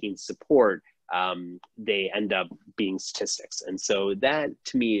 instead of seeking support, they end up being statistics. And so that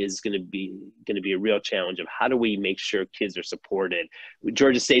to me is going to be a real challenge of how do we make sure kids are supported.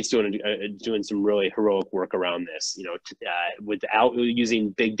 Georgia State's doing some really heroic work around this, you know, without using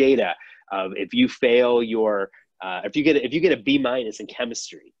big data of if you fail your, if you get a B- in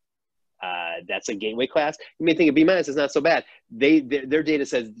chemistry, that's a gateway class. You may think a B- is not so bad. Their data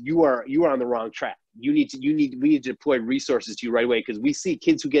says you are on the wrong track. We need to deploy resources to you right away, because we see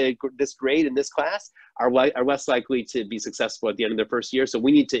kids who get this grade in this class are less likely to be successful at the end of their first year. So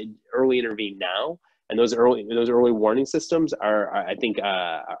we need to early intervene now. And those early warning systems I think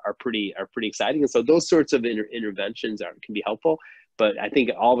are pretty exciting. And so those sorts of interventions can be helpful. But I think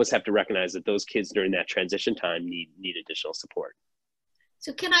all of us have to recognize that those kids during that transition time need additional support.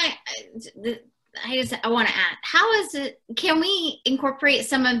 So can I want to add, can we incorporate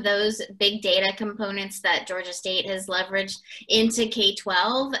some of those big data components that Georgia State has leveraged into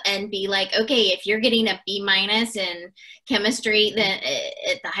K-12 and be like, okay, if you're getting a B- in chemistry then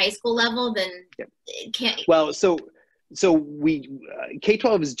at the high school level, then can't. Well, so we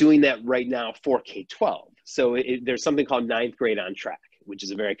K-12 is doing that right now for K-12. So there's something called 9th grade on track, which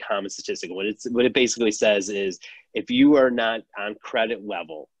is a very common statistic. What it basically says is, if you are not on credit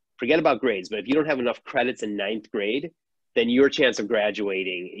level, forget about grades, but if you don't have enough credits in 9th grade, then your chance of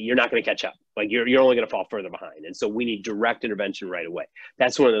graduating, you're not going to catch up. Like you're only going to fall further behind. And so we need direct intervention right away.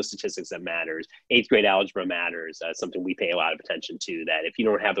 That's one of those statistics that matters. 8th grade algebra matters. Something we pay a lot of attention to, that if you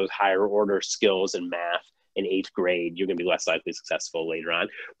don't have those higher order skills in math in 8th grade, you're going to be less likely successful later on.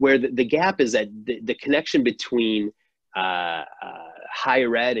 Where the gap is that the connection between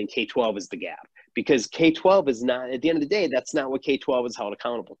higher ed and K-12 is the gap. Because K-12 is not, at the end of the day, that's not what K-12 is held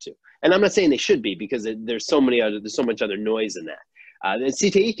accountable to. And I'm not saying they should be, because there's so much other noise in that. And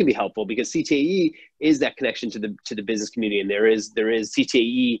CTAE can be helpful, because CTAE is that connection to the business community, and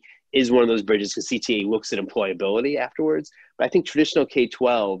CTAE is one of those bridges, because CTAE looks at employability afterwards. But I think traditional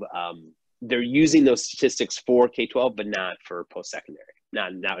K-12, they're using those statistics for K-12, but not for post-secondary,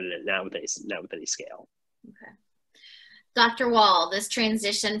 not with any scale. Okay. Dr. Wall, this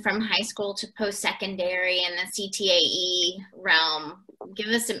transition from high school to post-secondary and the CTAE realm, give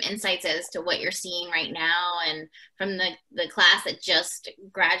us some insights as to what you're seeing right now and from the class that just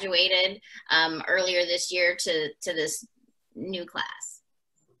graduated earlier this year to this new class.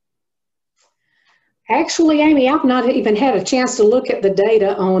 Actually, Amy, I've not even had a chance to look at the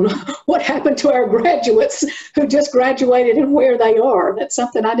data on what happened to our graduates who just graduated and where they are. That's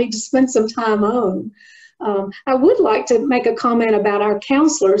something I need to spend some time on. I would like to make a comment about our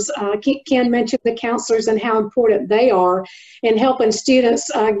counselors. Ken mentioned the counselors and how important they are in helping students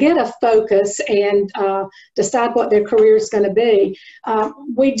get a focus and decide what their career is going to be.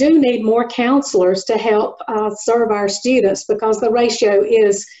 We do need more counselors to help serve our students because the ratio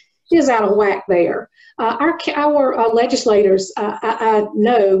is out of whack there. Our legislators, I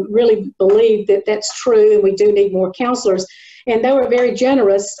know, really believe that that's true, and we do need more counselors. And they were very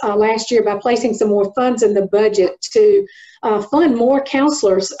generous last year by placing some more funds in the budget to fund more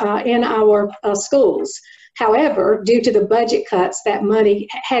counselors in our schools. However, due to the budget cuts, that money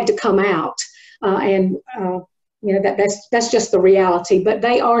had to come out, and you know that's just the reality. But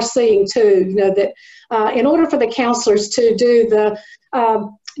they are seeing too, you know, that in order for the counselors to do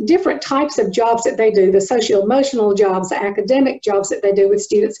the different types of jobs that they do, the social emotional jobs, the academic jobs that they do with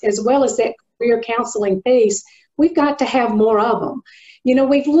students, as well as that career counseling piece, we've got to have more of them. You know,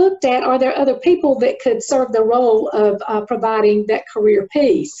 we've looked at, are there other people that could serve the role of providing that career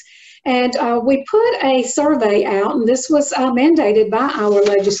piece? And we put a survey out, and this was mandated by our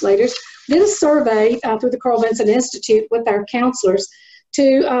legislators, did a survey through the Carl Vinson Institute with our counselors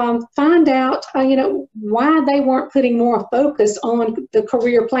to find out, you know, why they weren't putting more focus on the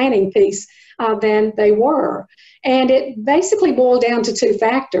career planning piece than they were. And it basically boiled down to two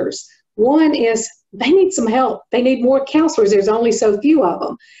factors. One is they need some help. They need more counselors. There's only so few of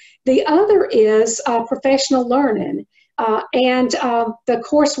them. The other is professional learning and the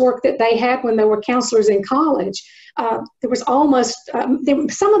coursework that they had when they were counselors in college. There was almost,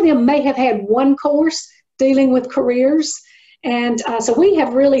 some of them may have had one course dealing with careers. And so we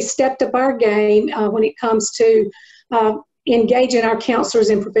have really stepped up our game when it comes to engaging our counselors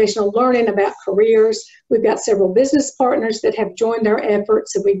in professional learning about careers. We've got several business partners that have joined our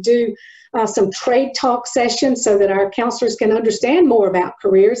efforts, and we do some trade talk sessions so that our counselors can understand more about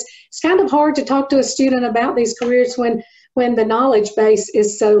careers. It's kind of hard to talk to a student about these careers when the knowledge base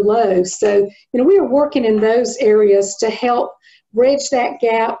is so low. So, you know, we are working in those areas to help bridge that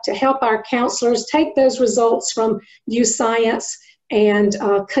gap, to help our counselors take those results from Youth Science and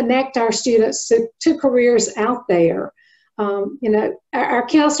connect our students to careers out there. You know, our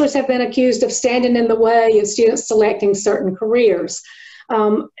counselors have been accused of standing in the way of students selecting certain careers.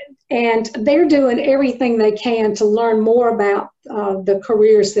 And they're doing everything they can to learn more about the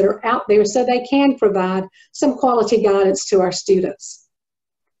careers that are out there so they can provide some quality guidance to our students.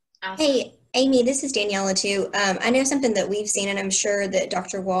 Awesome. Hey, Amy, this is Daniela too. I know something that we've seen, and I'm sure that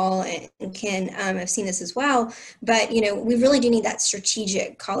Dr. Wall and Ken have seen this as well, but you know, we really do need that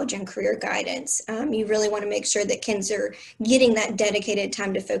strategic college and career guidance. You really want to make sure that kids are getting that dedicated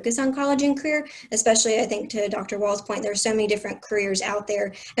time to focus on college and career, especially I think to Dr. Wall's point, there are so many different careers out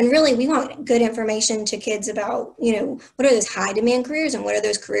there, and really we want good information to kids about, you know, what are those high demand careers and what are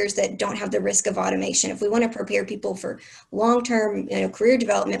those careers that don't have the risk of automation. If we want to prepare people for long-term, you know, career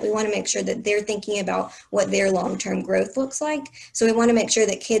development, we want to make sure that they're thinking about what their long-term growth looks like. So we want to make sure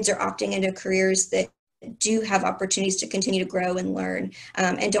that kids are opting into careers that do have opportunities to continue to grow and learn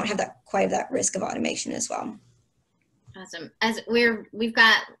and don't have quite that risk of automation as well. Awesome. As we've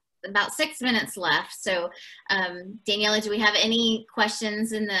got about 6 minutes left. So Daniela, do we have any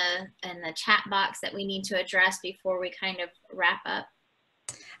questions in the chat box that we need to address before we kind of wrap up?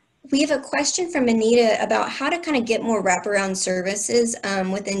 We have a question from Anita about how to kind of get more wraparound services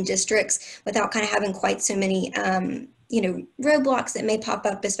within districts without kind of having quite so many, you know, roadblocks that may pop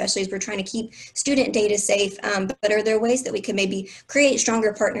up, especially as we're trying to keep student data safe. But are there ways that we could maybe create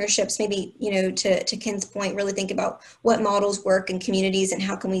stronger partnerships, maybe, you know, to Ken's point, really think about what models work in communities and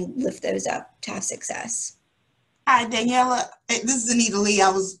how can we lift those up to have success? Hi, Daniela. This is Anita Lee. I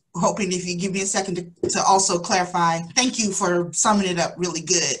was hoping if you give me a second to also clarify. Thank you for summing it up really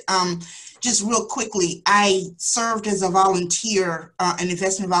good. Just real quickly, I served as a volunteer, an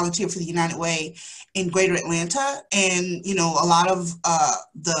investment volunteer for the United Way in Greater Atlanta. And, you know, a lot of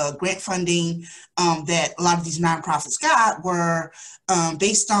the grant funding that a lot of these nonprofits got were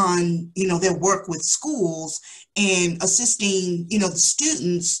based on, you know, their work with schools and assisting, you know, the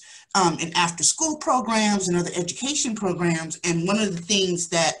students in after school programs and other education programs. And one of the things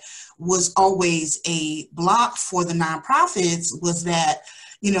that was always a block for the nonprofits was that,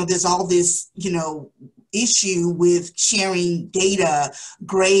 you know, there's all this, you know, issue with sharing data,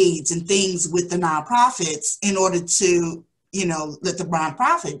 grades, and things with the nonprofits in order to, you know, let the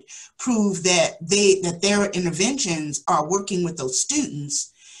nonprofit prove that their interventions are working with those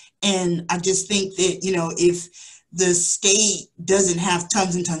students. And I just think that, you know, if the state doesn't have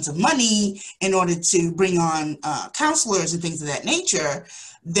tons and tons of money in order to bring on counselors and things of that nature,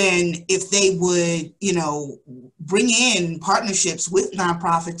 then if they would, you know, bring in partnerships with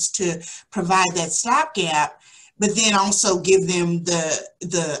nonprofits to provide that stopgap, but then also give them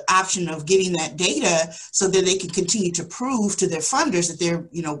the option of getting that data so that they can continue to prove to their funders that they're,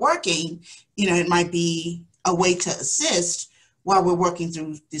 you know, working, you know, it might be a way to assist while we're working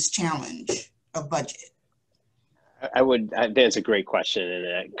through this challenge of budget. I think it's a great question,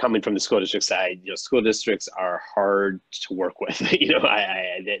 and coming from the school district side, you know, school districts are hard to work with. You know,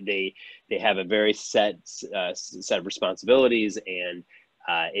 they have a very set of responsibilities, and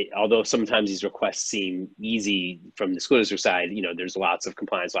although sometimes these requests seem easy from the school district side, you know, there's lots of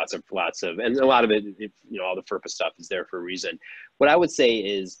compliance, lots of, and a lot of it, you know, all the FERPA stuff is there for a reason. What I would say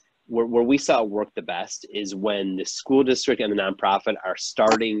is where we saw it work the best is when the school district and the nonprofit are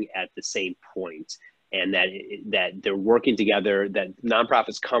starting at the same point. And that they're working together, that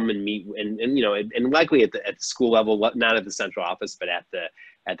nonprofits come and meet, and you know, and likely at the school level, not at the central office, but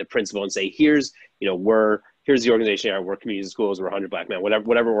at the principal, and say, here's, you know, here's the organization, we're community schools, we're 100 Black men,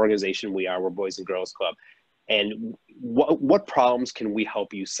 whatever organization we are, we're Boys and Girls Club, and what problems can we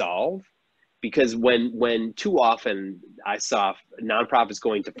help you solve? Because when too often I saw nonprofits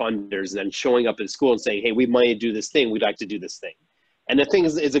going to funders and then showing up at school and saying, hey, we might do this thing, we'd like to do this thing, and the thing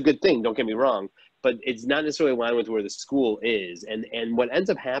is a good thing, don't get me wrong, but it's not necessarily aligned with where the school is. And what ends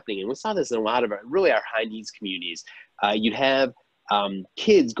up happening, and we saw this in a lot of our high needs communities, you'd have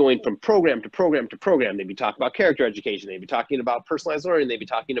kids going from program to program to program. They'd be talking about character education. They'd be talking about personalized learning. They'd be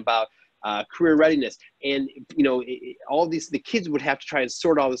talking about career readiness. And, you know, the kids would have to try and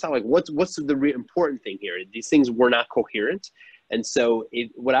sort all this out. Like, what's the important thing here? These things were not coherent. And so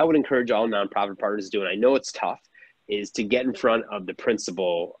what I would encourage all nonprofit partners to do, and I know it's tough, is to get in front of the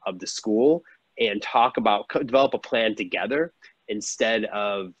principal of the school and develop a plan together instead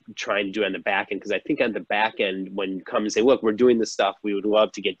of trying to do it on the back end. Because I think on the back end, when you come and say, look, we're doing this stuff, we would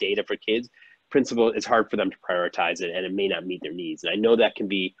love to get data for kids, principal, it's hard for them to prioritize it, and it may not meet their needs. And I know that can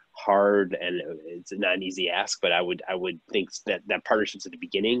be hard, and it's not an easy ask, but I would think that partnerships at the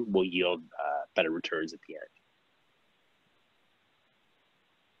beginning will yield better returns at the end.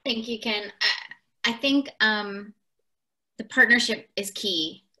 Thank you, Ken. I think the partnership is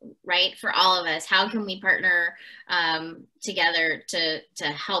key, right, for all of us. How can we partner together to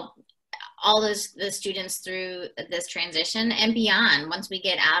help all the students through this transition and beyond, once we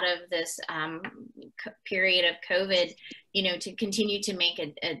get out of this period of COVID, you know, to continue to make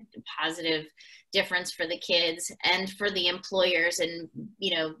a positive difference for the kids and for the employers, and,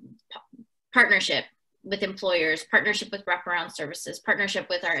 you know, partnership with employers, partnership with wraparound services, partnership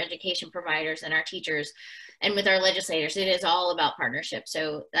with our education providers and our teachers, and with our legislators. It is all about partnership.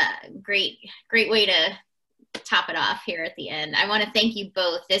 So great way to top it off here at the end. I want to thank you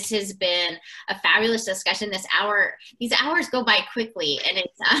both. This has been a fabulous discussion. These hours go by quickly, and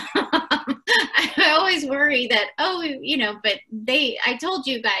it's I always worry that, oh, you know, but I told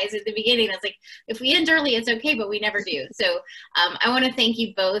you guys at the beginning, I was like, if we end early, it's okay, but we never do. So I want to thank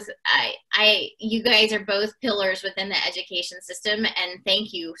you both. You guys are both pillars within the education system, and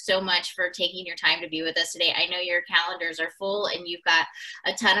thank you so much for taking your time to be with us today. I know your calendars are full and you've got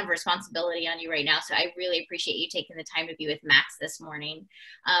a ton of responsibility on you right now, so I really appreciate you taking the time to be with Max this morning.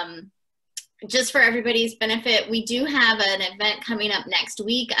 Just for everybody's benefit, we do have an event coming up next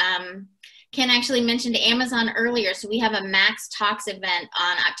week. Ken actually mentioned Amazon earlier, so we have a Max Talks event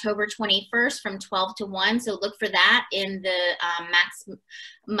on October 21st from 12 to 1, so look for that in the Max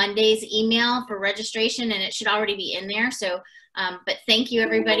Mondays email for registration, and it should already be in there. So, but thank you,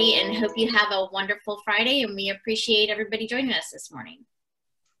 everybody, and hope you have a wonderful Friday, and we appreciate everybody joining us this morning.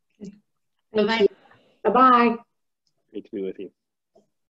 Bye-bye. Bye-bye. Great to be with you.